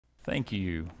Thank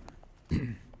you.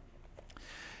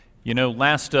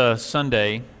 Last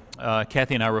Sunday,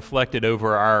 Kathy and I reflected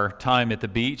over our time at the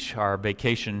beach, our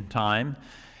vacation time,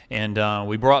 and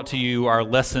we brought to you our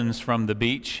lessons from the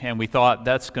beach, and we thought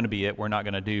that's going to be it. We're not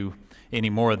going to do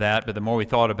any more of that, but the more we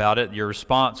thought about it, your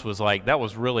response was like, that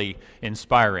was really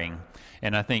inspiring.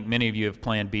 And I think many of you have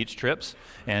planned beach trips,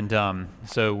 and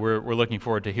so we're looking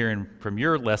forward to hearing from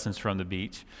your lessons from the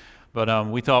beach. But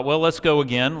we thought, well, let's go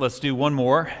again. Let's do one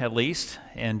more at least.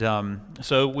 And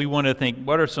so we want to think,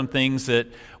 what are some things that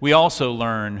we also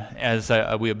learn as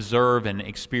we observe and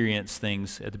experience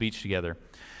things at the beach together?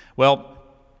 Well,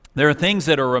 there are things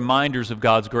that are reminders of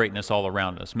God's greatness all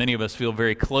around us. Many of us feel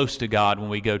very close to God when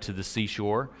we go to the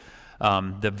seashore.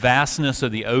 The vastness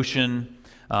of the ocean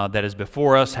that is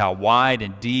before us, how wide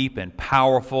and deep and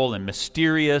powerful and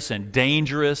mysterious and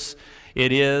dangerous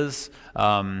it is.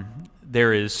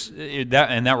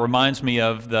 That reminds me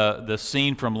of the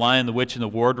scene from Lion, the Witch, and the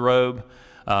Wardrobe.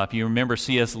 If you remember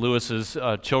C.S. Lewis's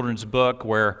children's book,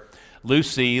 where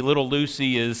little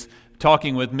Lucy is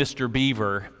talking with Mr.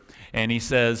 Beaver, and he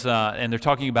says, and they're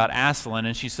talking about Aslan,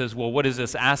 and she says, well, what is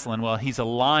this Aslan? Well, he's a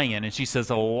lion. And she says,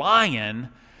 a lion?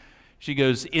 She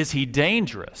goes, is he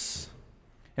dangerous?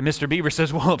 And Mr. Beaver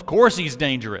says, well, of course he's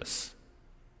dangerous.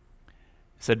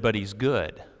 He said, but he's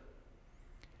good.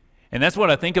 And that's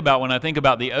what I think about when I think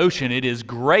about the ocean. It is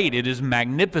great, it is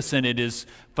magnificent, it is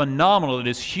phenomenal, it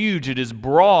is huge, it is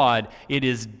broad, it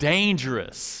is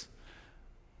dangerous.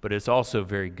 But it's also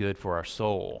very good for our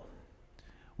soul.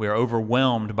 We are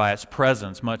overwhelmed by its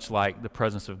presence, much like the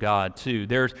presence of God too.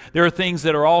 There are things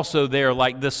that are also there,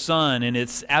 like the sun and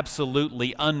its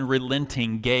absolutely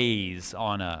unrelenting gaze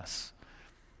on us.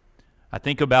 I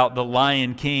think about the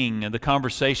Lion King and the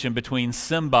conversation between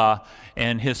Simba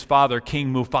and his father,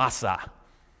 King Mufasa,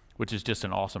 which is just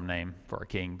an awesome name for a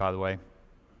king, by the way.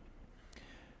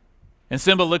 And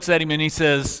Simba looks at him and he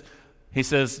says,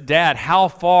 Dad, how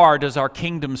far does our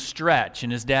kingdom stretch?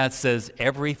 And his dad says,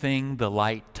 everything the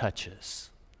light touches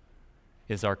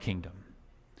is our kingdom.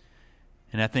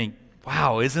 And I think,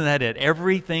 wow, isn't that it?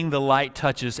 Everything the light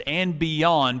touches and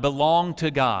beyond belong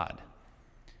to God.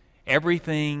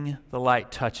 Everything the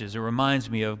light touches. It reminds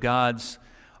me of God's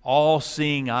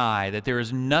all-seeing eye, that there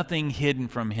is nothing hidden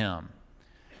from Him.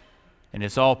 And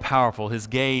it's all powerful. His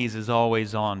gaze is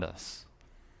always on us.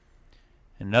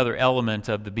 Another element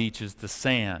of the beach is the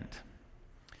sand.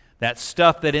 That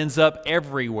stuff that ends up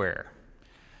everywhere.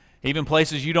 Even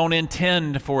places you don't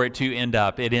intend for it to end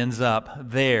up, it ends up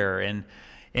there. And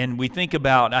I think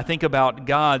about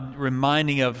God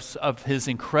reminding us of His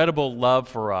incredible love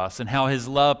for us and how His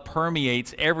love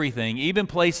permeates everything, even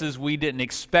places we didn't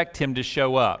expect Him to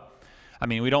show up. I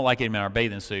mean, we don't like Him in our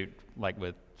bathing suit, like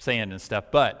with sand and stuff,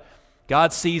 but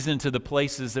God sees into the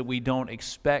places that we don't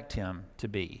expect Him to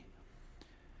be.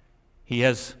 He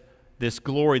has this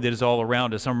glory that is all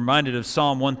around us. I'm reminded of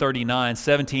Psalm 139,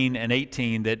 17 and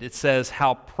 18, that it says,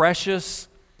 how precious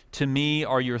to me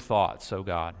are your thoughts, O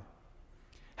God.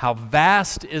 How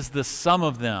vast is the sum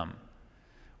of them.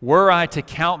 Were I to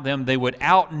count them, they would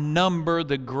outnumber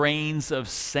the grains of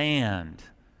sand.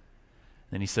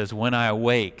 Then he says, when I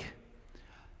awake,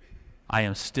 I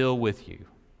am still with you.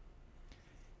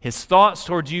 His thoughts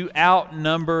towards you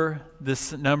outnumber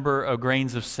this number of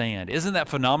grains of sand. Isn't that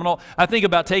phenomenal? I think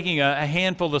about taking a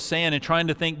handful of sand and trying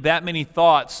to think that many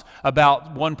thoughts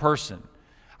about one person.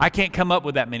 I can't come up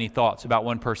with that many thoughts about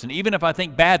one person, even if I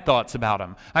think bad thoughts about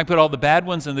them. I can put all the bad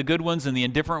ones and the good ones and the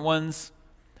indifferent ones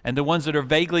and the ones that are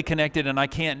vaguely connected, and I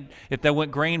can't, if they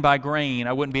went grain by grain,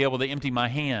 I wouldn't be able to empty my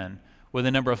hand with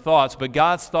a number of thoughts. But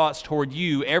God's thoughts toward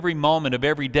you every moment of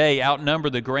every day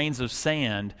outnumber the grains of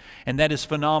sand, and that is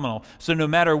phenomenal. So no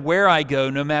matter where I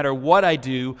go, no matter what I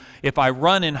do, if I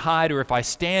run and hide or if I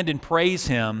stand and praise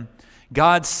Him,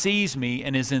 God sees me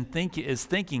and is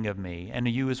thinking of me and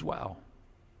of you as well.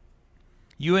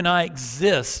 You and I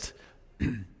exist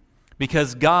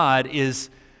because God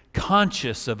is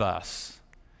conscious of us.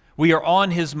 We are on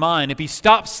His mind. If He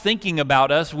stops thinking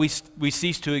about us, we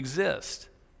cease to exist.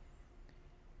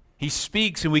 He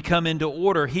speaks and we come into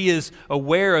order. He is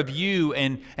aware of you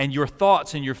and your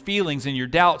thoughts and your feelings and your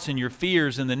doubts and your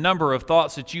fears and the number of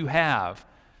thoughts that you have.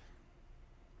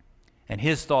 And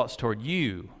His thoughts toward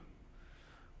you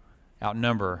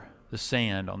outnumber the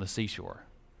sand on the seashore.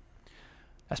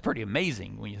 That's pretty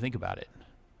amazing when you think about it.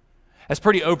 That's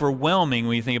pretty overwhelming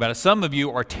when you think about it. Some of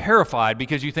you are terrified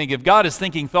because you think, if God is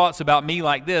thinking thoughts about me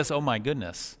like this, oh my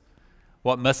goodness,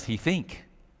 what must He think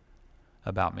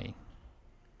about me?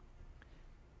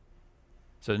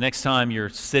 So the next time you're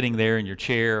sitting there in your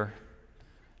chair,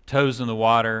 toes in the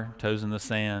water, toes in the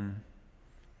sand,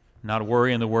 not a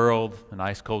worry in the world, a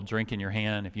nice cold drink in your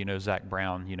hand. If you know Zach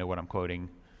Brown, you know what I'm quoting.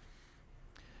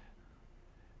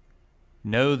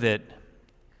 Know that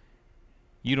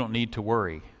you don't need to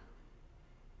worry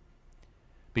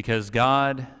because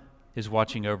God is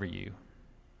watching over you.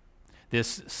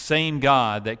 This same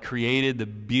God that created the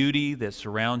beauty that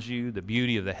surrounds you, the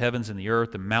beauty of the heavens and the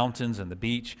earth, the mountains and the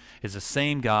beach, is the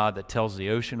same God that tells the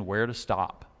ocean where to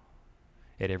stop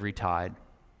at every tide.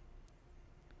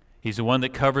 He's the one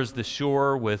that covers the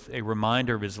shore with a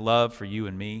reminder of his love for you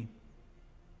and me,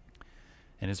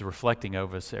 and is reflecting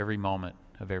over us every moment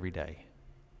of every day.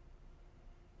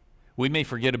 We may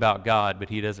forget about God, but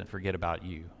he doesn't forget about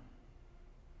you.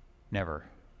 Never.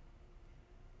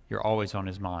 You're always on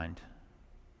his mind.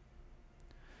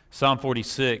 Psalm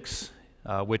 46,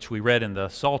 which we read in the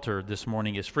Psalter this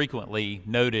morning, is frequently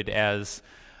noted as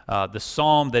the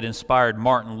psalm that inspired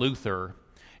Martin Luther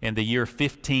in the year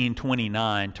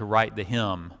 1529 to write the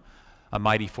hymn, "A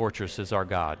Mighty Fortress is Our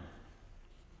God."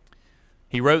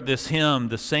 He wrote this hymn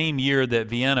the same year that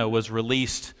Vienna was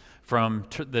released from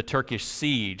the Turkish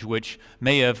siege, which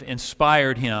may have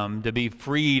inspired him to be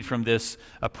freed from this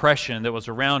oppression that was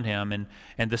around him.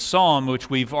 And the psalm, which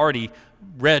we've already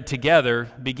read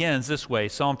together, begins this way,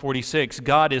 Psalm 46,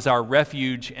 "God is our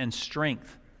refuge and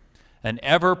strength, an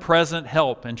ever-present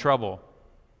help in trouble.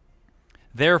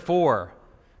 Therefore,"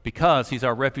 because he's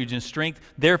our refuge and strength,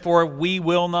 "therefore we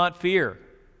will not fear.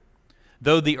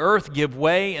 Though the earth give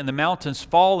way and the mountains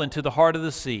fall into the heart of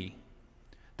the sea,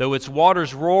 though its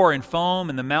waters roar and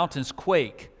foam and the mountains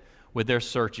quake with their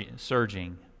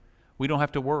surging." We don't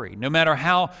have to worry. No matter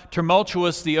how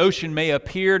tumultuous the ocean may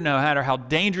appear, no matter how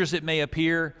dangerous it may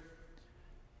appear,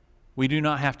 we do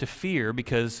not have to fear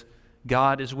because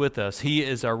God is with us. He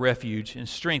is our refuge and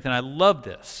strength. And I love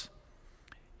this.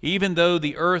 Even though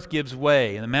the earth gives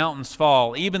way and the mountains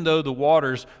fall, even though the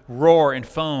waters roar and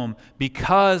foam,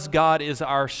 because God is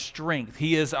our strength,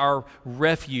 he is our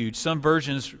refuge. Some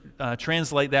versions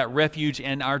translate that refuge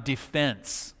and our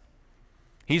defense.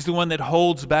 He's the one that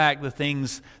holds back the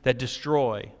things that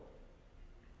destroy,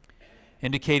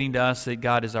 indicating to us that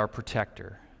God is our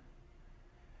protector.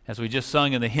 As we just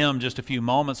sung in the hymn just a few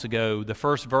moments ago, the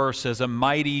first verse says, "A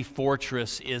mighty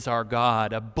fortress is our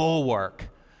God, a bulwark,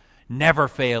 never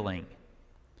failing."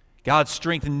 God's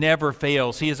strength never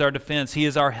fails. He is our defense. He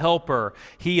is our helper.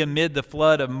 He amid the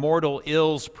flood of mortal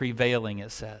ills prevailing,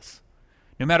 it says.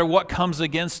 No matter what comes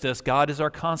against us, God is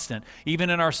our constant. Even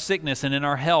in our sickness and in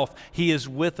our health, he is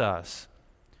with us.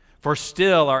 For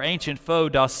still our ancient foe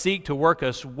doth seek to work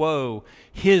us woe.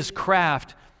 His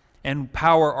craft and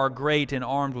power are great and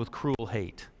armed with cruel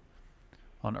hate.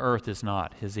 On earth is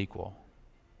not his equal.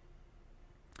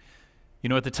 You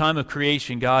know, at the time of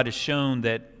creation, God has shown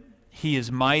that he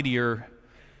is mightier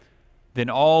than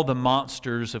all the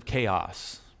monsters of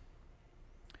chaos.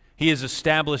 He has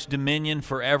established dominion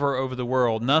forever over the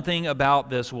world. Nothing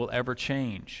about this will ever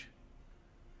change.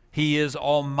 He is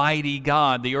Almighty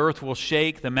God. The earth will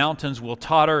shake, the mountains will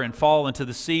totter and fall into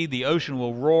the sea, the ocean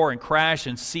will roar and crash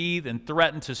and seethe and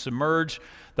threaten to submerge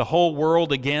the whole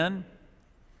world again.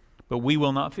 But we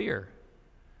will not fear,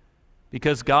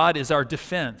 because God is our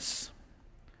defense,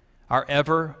 our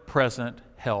ever-present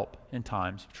help in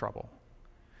times of trouble.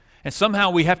 And somehow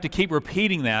we have to keep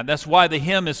repeating that. That's why the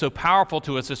hymn is so powerful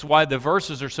to us. That's why the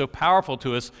verses are so powerful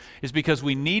to us, is because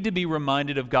we need to be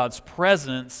reminded of God's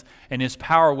presence and his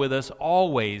power with us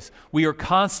always. We are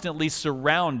constantly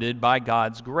surrounded by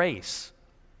God's grace.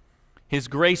 His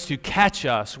grace to catch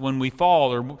us when we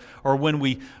fall or when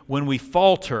we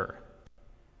falter.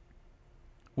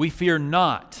 We fear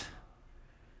not,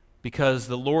 because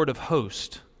the Lord of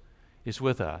hosts is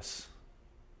with us.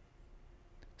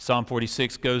 Psalm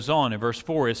 46 goes on in verse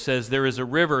 4. It says, "There is a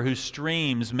river whose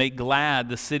streams make glad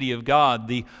the city of God,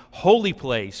 the holy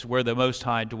place where the Most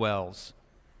High dwells."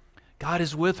 God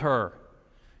is with her.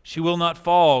 She will not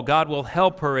fall. God will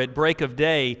help her at break of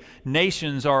day.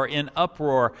 Nations are in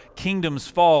uproar. Kingdoms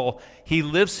fall. He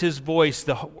lifts his voice.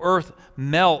 The earth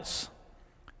melts.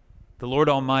 The Lord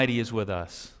Almighty is with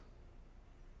us.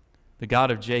 The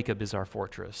God of Jacob is our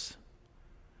fortress.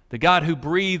 The God who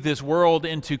breathed this world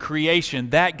into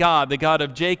creation, that God, the God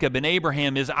of Jacob and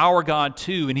Abraham, is our God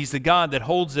too, and he's the God that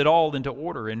holds it all into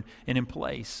order and in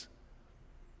place.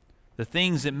 The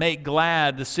things that make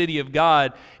glad the city of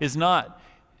God is not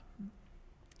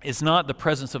the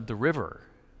presence of the river.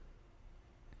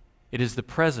 It is the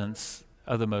presence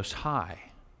of the Most High.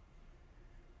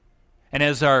 And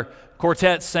as our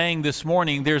quartet sang this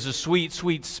morning, there's a sweet,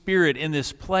 sweet spirit in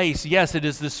this place. Yes, it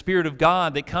is the Spirit of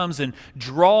God that comes and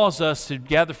draws us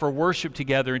together for worship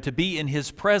together and to be in his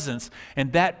presence.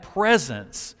 And that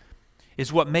presence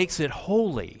is what makes it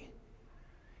holy.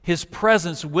 His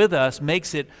presence with us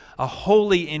makes it a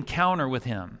holy encounter with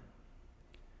Him.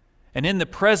 And in the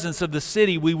presence of the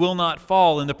city, we will not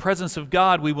fall. In the presence of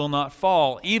God, we will not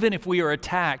fall, even if we are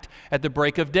attacked at the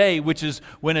break of day, which is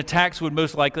when attacks would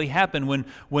most likely happen, when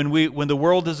the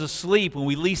world is asleep, when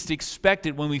we least expect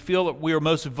it, when we feel that we are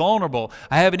most vulnerable.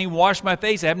 I haven't even washed my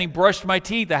face. I haven't even brushed my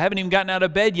teeth. I haven't even gotten out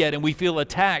of bed yet, and we feel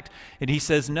attacked. And He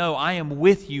says, no, I am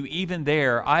with you even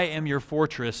there. I am your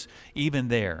fortress even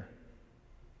there.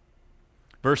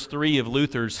 Verse 3 of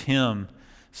Luther's hymn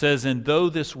says, and though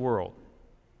this world,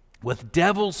 with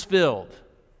devils filled,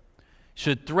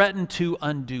 should threaten to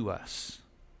undo us,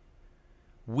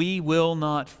 we will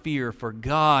not fear, for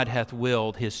God hath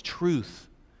willed His truth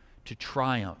to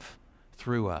triumph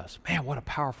through us. Man, what a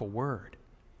powerful word.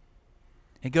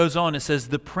 It goes on, it says,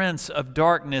 the prince of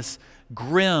darkness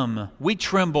grim, we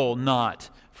tremble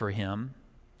not for him.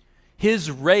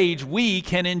 His rage we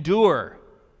can endure,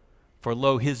 for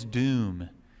lo, his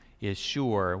doom is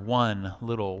sure. One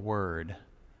little word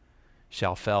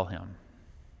shall fell him.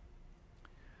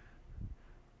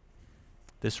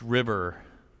 This river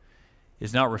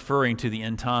is not referring to the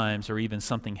end times or even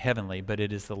something heavenly, but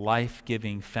it is the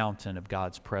life-giving fountain of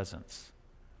God's presence.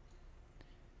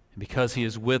 And because He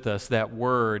is with us, that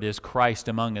word is Christ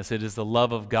among us. It is the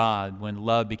love of God when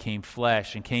love became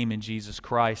flesh and came in Jesus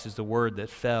Christ, is the word that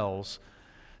fells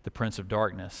the prince of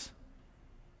darkness.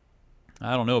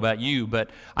 I don't know about you,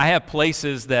 but I have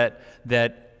places that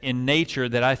in nature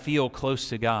that I feel close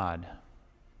to God.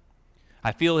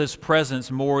 I feel His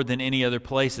presence more than any other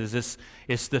places.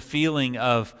 It's the feeling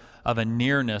of a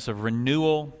nearness, of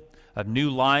renewal, of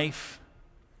new life.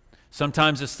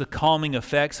 Sometimes it's the calming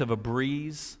effects of a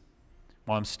breeze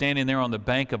while I'm standing there on the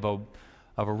bank of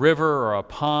a river or a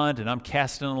pond and I'm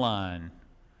casting a line.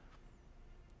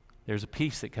 There's a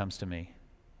peace that comes to me.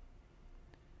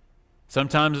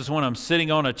 Sometimes it's when I'm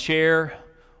sitting on a chair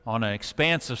on an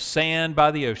expanse of sand by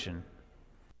the ocean.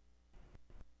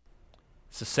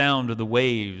 It's the sound of the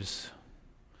waves,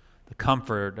 the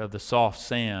comfort of the soft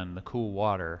sand, the cool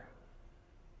water.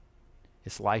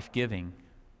 It's life-giving.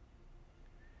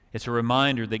 It's a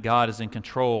reminder that God is in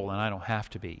control and I don't have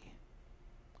to be.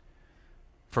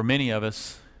 For many of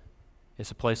us,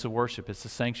 it's a place of worship. It's a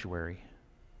sanctuary.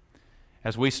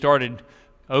 As we started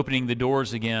opening the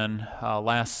doors again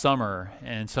last summer,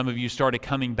 and some of you started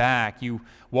coming back. You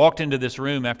walked into this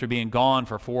room after being gone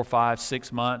for 4, 5,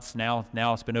 6 months. Now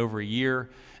it's been over a year,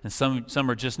 and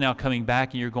some are just now coming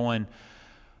back, and you're going,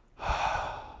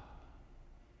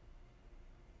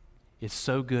 it's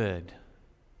so good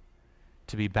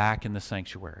to be back in the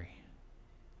sanctuary.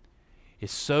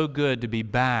 It's so good to be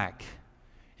back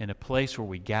in a place where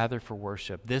we gather for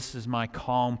worship. This is my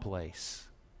calm place.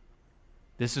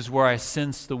 This is where I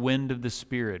sense the wind of the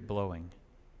Spirit blowing.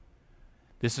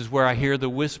 This is where I hear the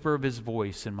whisper of His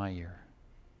voice in my ear.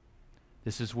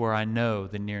 This is where I know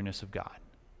the nearness of God.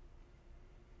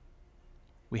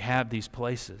 We have these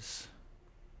places.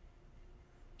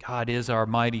 God is our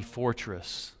mighty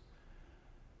fortress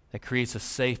that creates a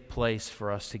safe place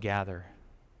for us to gather.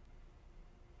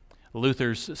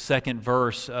 Luther's second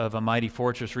verse of A Mighty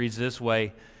Fortress reads this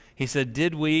way. He said,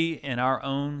 did we in our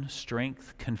own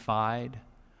strength confide,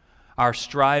 our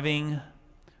striving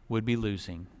would be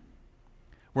losing.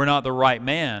 We're not the right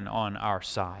man on our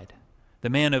side, the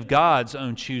man of God's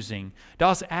own choosing.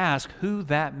 Dost ask who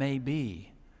that may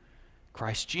be?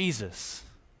 Christ Jesus,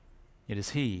 it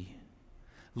is He.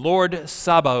 Lord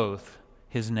Sabaoth,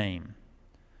 His name,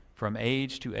 from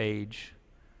age to age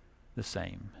the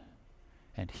same.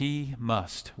 And He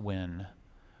must win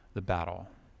the battle.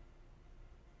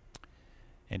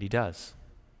 And He does.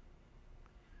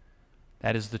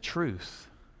 That is the truth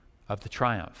of the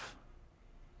triumph.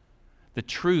 The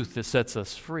truth that sets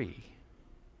us free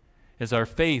is our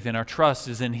faith and our trust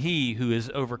is in He who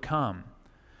is overcome.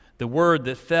 The word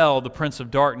that fell, the prince of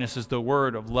darkness, is the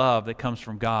word of love that comes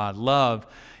from God. Love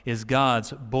is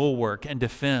God's bulwark and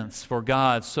defense, for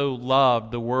God so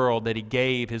loved the world that He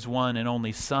gave His one and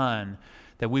only Son,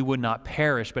 that we would not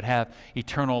perish but have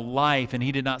eternal life. And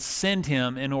He did not send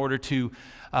Him in order to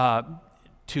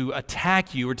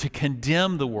attack you or to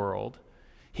condemn the world.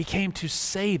 He came to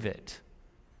save it.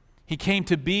 He came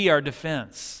to be our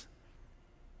defense.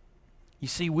 You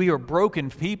see, we are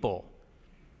broken people.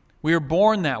 We are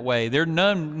born that way. They're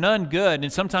none good.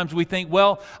 And sometimes we think,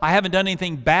 well, I haven't done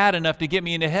anything bad enough to get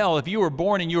me into hell. If you were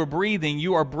born and you are breathing,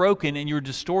 you are broken and you're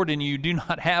distorted and you do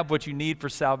not have what you need for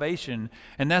salvation.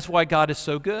 And that's why God is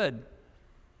so good.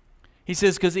 He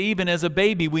says, because even as a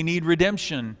baby, we need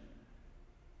redemption.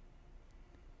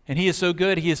 And he is so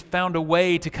good, he has found a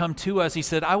way to come to us. He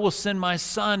said, I will send my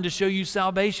Son to show you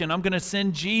salvation. I'm going to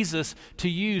send Jesus to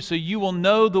you so you will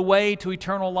know the way to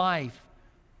eternal life.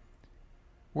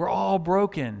 We're all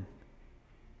broken.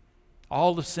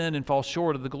 All have sinned and fall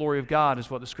short of the glory of God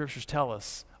is what the Scriptures tell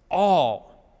us.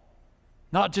 All.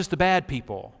 Not just the bad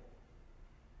people.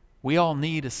 We all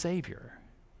need a Savior.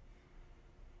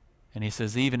 And he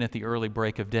says, even at the early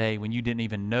break of day, when you didn't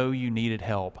even know you needed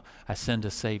help, I send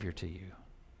a Savior to you.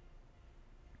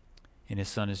 And his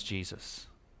Son is Jesus.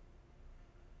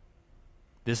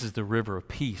 This is the river of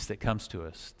peace that comes to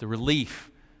us, the relief,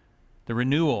 the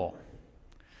renewal.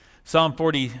 Psalm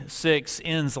 46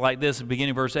 ends like this, beginning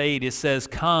of verse 8. It says,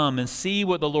 come and see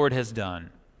what the Lord has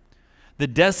done, the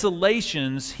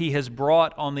desolations he has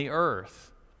brought on the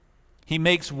earth. He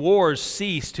makes wars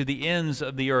cease to the ends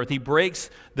of the earth. He breaks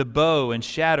the bow and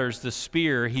shatters the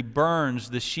spear. He burns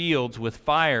the shields with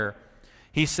fire.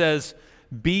 He says,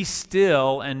 be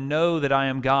still and know that I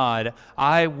am God.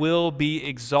 I will be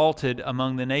exalted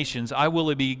among the nations. I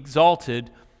will be exalted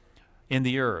in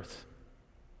the earth.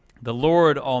 The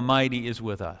Lord Almighty is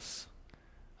with us.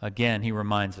 Again, he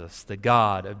reminds us, the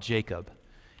God of Jacob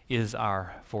is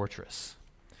our fortress.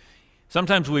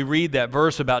 Sometimes we read that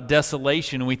verse about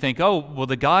desolation and we think, oh, well,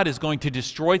 the God is going to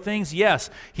destroy things? Yes,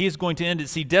 he is going to end it.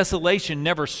 See, desolation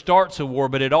never starts a war,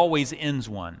 but it always ends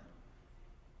one.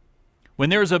 When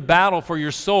there is a battle for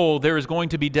your soul, there is going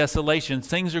to be desolation.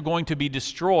 Things are going to be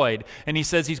destroyed. And he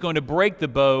says he's going to break the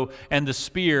bow and the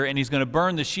spear, and he's going to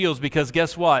burn the shields, because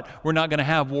guess what? We're not going to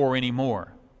have war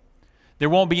anymore. There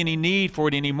won't be any need for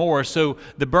it anymore. So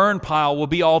the burn pile will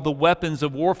be all the weapons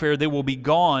of warfare. They will be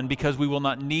gone because we will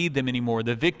not need them anymore.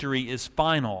 The victory is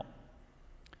final.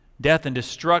 Death and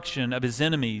destruction of his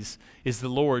enemies is the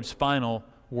Lord's final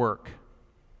work.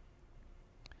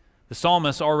 The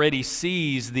psalmist already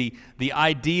sees the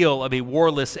ideal of a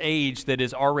warless age that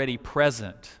is already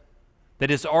present,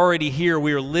 that is already here.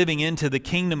 We are living into the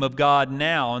kingdom of God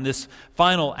now, and this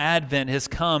final advent has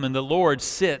come, and the Lord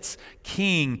sits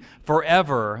king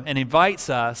forever and invites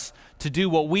us to do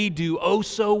what we do oh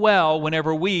so well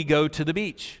whenever we go to the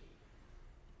beach,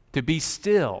 to be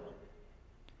still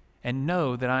and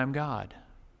know that I am God,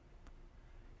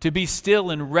 to be still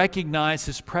and recognize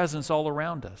his presence all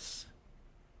around us.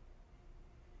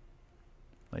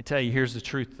 Let me tell you, here's the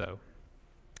truth, though.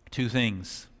 Two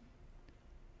things.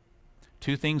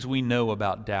 Two things we know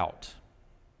about doubt.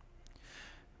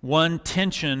 One,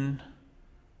 tension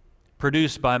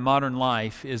produced by modern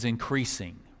life is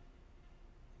increasing.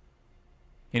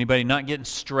 Anybody not getting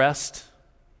stressed?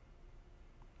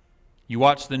 You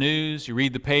watch the news, you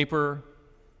read the paper,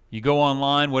 you go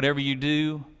online, whatever you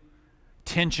do,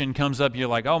 tension comes up. You're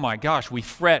like, oh my gosh, we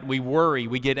fret, we worry,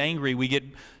 we get angry, we get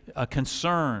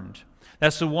concerned.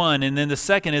 That's the one. And then the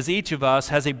second is each of us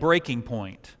has a breaking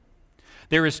point.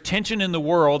 There is tension in the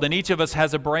world, and each of us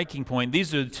has a breaking point.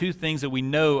 These are the two things that we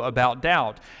know about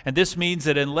doubt. And this means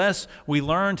that unless we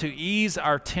learn to ease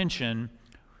our tension,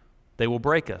 they will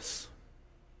break us.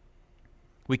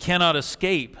 We cannot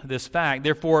escape this fact.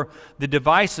 Therefore, the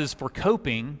devices for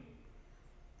coping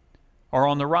are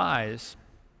on the rise,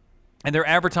 and they're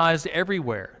advertised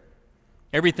everywhere.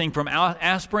 Everything from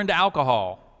aspirin to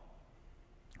alcohol.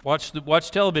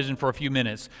 Watch television for a few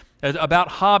minutes about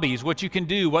hobbies, what you can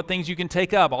do, what things you can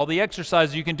take up, all the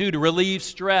exercises you can do to relieve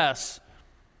stress,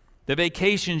 the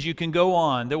vacations you can go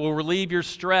on that will relieve your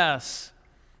stress.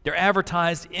 They're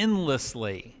advertised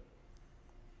endlessly.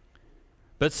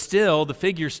 But still, the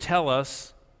figures tell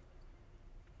us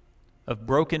of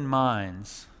broken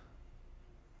minds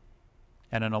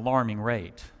at an alarming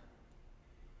rate.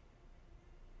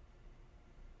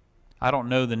 I don't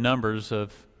know the numbers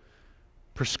of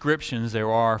prescriptions there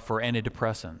are for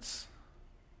antidepressants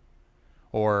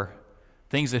or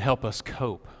things that help us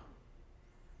cope,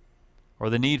 or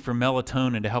the need for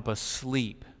melatonin to help us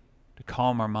sleep, to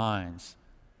calm our minds.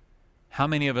 How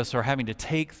many of us are having to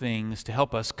take things to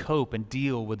help us cope and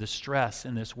deal with the stress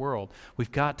in this world?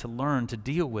 We've got to learn to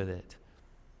deal with it.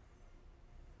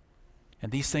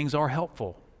 And these things are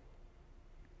helpful.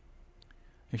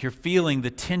 If you're feeling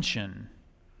the tension,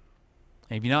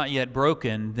 and if you're not yet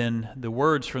broken, then the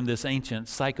words from this ancient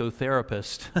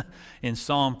psychotherapist in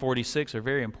Psalm 46 are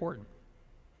very important.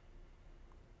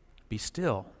 Be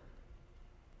still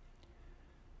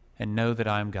and know that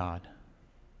I am God.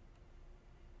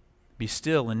 Be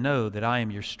still and know that I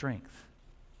am your strength.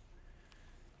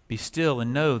 Be still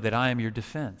and know that I am your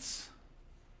defense.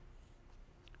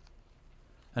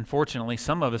 Unfortunately,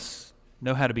 some of us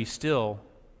know how to be still,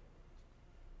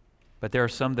 but there are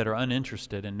some that are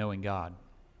uninterested in knowing God.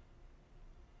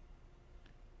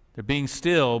 They're being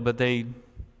still, but they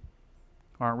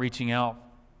aren't reaching out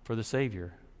for the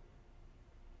Savior,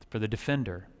 for the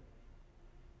defender.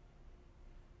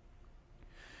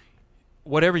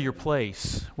 Whatever your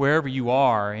place, wherever you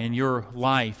are in your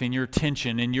life, in your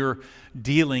tension, in your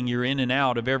dealing, you're in and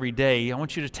out of every day, I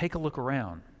want you to take a look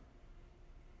around.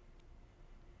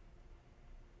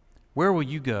 Where will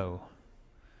you go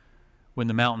when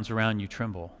the mountains around you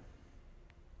tremble?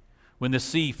 When the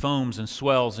sea foams and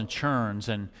swells and churns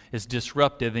and is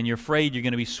disruptive and you're afraid you're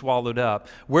going to be swallowed up?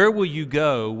 Where will you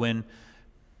go when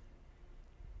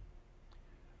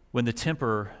the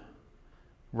temper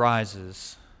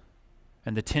rises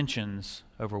and the tensions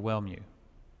overwhelm you?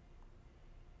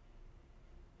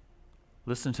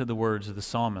 Listen to the words of the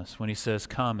psalmist when he says,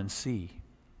 "Come and see.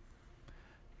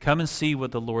 Come and see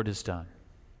what the Lord has done.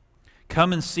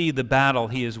 Come and see the battle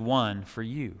he has won for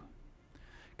you.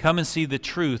 Come and see the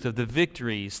truth of the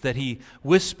victories that he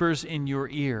whispers in your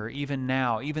ear, even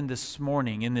now, even this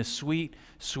morning, in this sweet,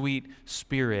 sweet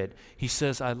spirit. He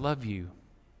says, I love you.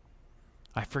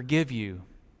 I forgive you.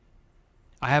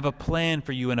 I have a plan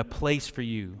for you and a place for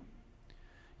you.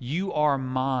 You are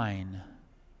mine.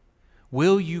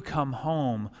 Will you come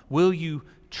home? Will you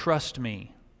trust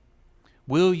me?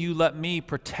 Will you let me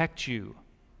protect you,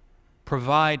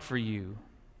 provide for you,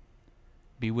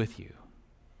 be with you?"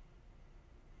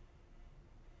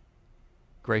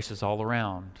 Grace is all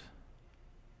around,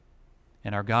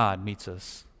 and our God meets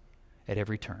us at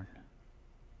every turn.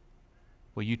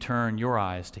 Will you turn your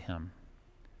eyes to him?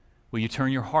 Will you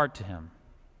turn your heart to him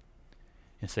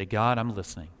and say, "God, I'm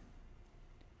listening.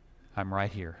 I'm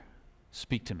right here.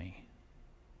 Speak to me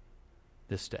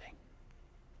this day."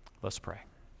 Let's pray.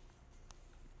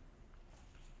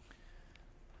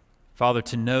 Father,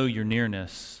 to know your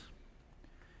nearness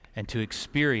and to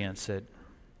experience it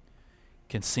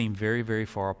can seem very, very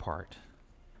far apart.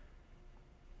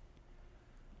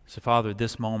 So, Father, at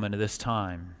this moment, at this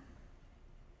time,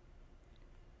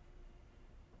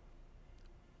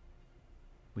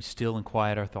 we still and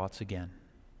quiet our thoughts again.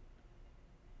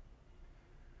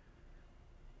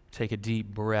 Take a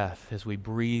deep breath as we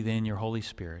breathe in your Holy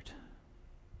Spirit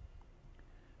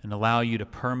and allow you to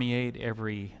permeate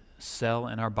every cell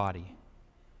in our body.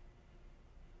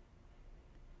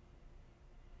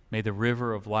 May the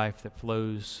river of life that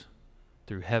flows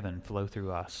through heaven flow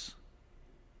through us.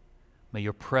 May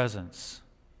your presence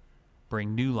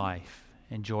bring new life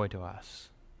and joy to us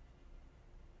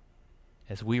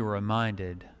as we were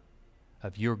reminded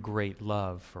of your great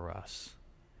love for us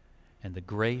and the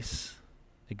grace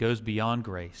that goes beyond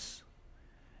grace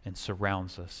and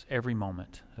surrounds us every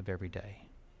moment of every day.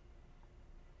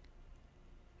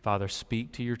 Father,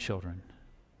 speak to your children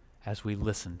as we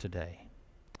listen today.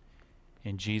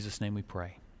 In Jesus' name we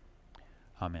pray.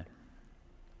 Amen.